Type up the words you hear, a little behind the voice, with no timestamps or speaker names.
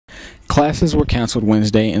Classes were canceled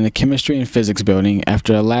Wednesday in the chemistry and physics building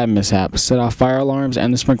after a lab mishap set off fire alarms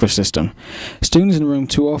and the sprinkler system. Students in room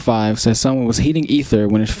 205 said someone was heating ether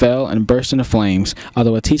when it fell and burst into flames,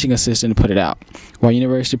 although a teaching assistant put it out. While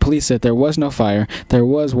University Police said there was no fire, there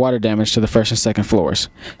was water damage to the first and second floors.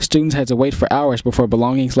 Students had to wait for hours before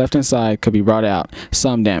belongings left inside could be brought out,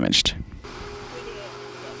 some damaged.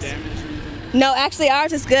 No, actually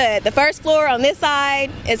ours is good. The first floor on this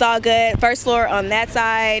side is all good. First floor on that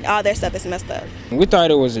side, all their stuff is messed up. We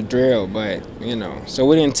thought it was a drill, but, so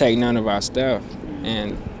we didn't take none of our stuff.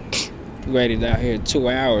 And we waited out here 2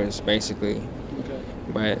 hours, basically. Okay.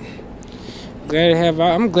 But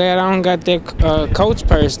I'm glad I don't got that coach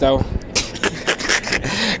purse, though.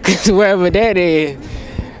 Because wherever that is,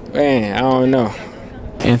 man, I don't know.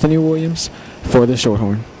 Anthony Williams for the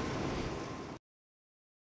Shorthorn.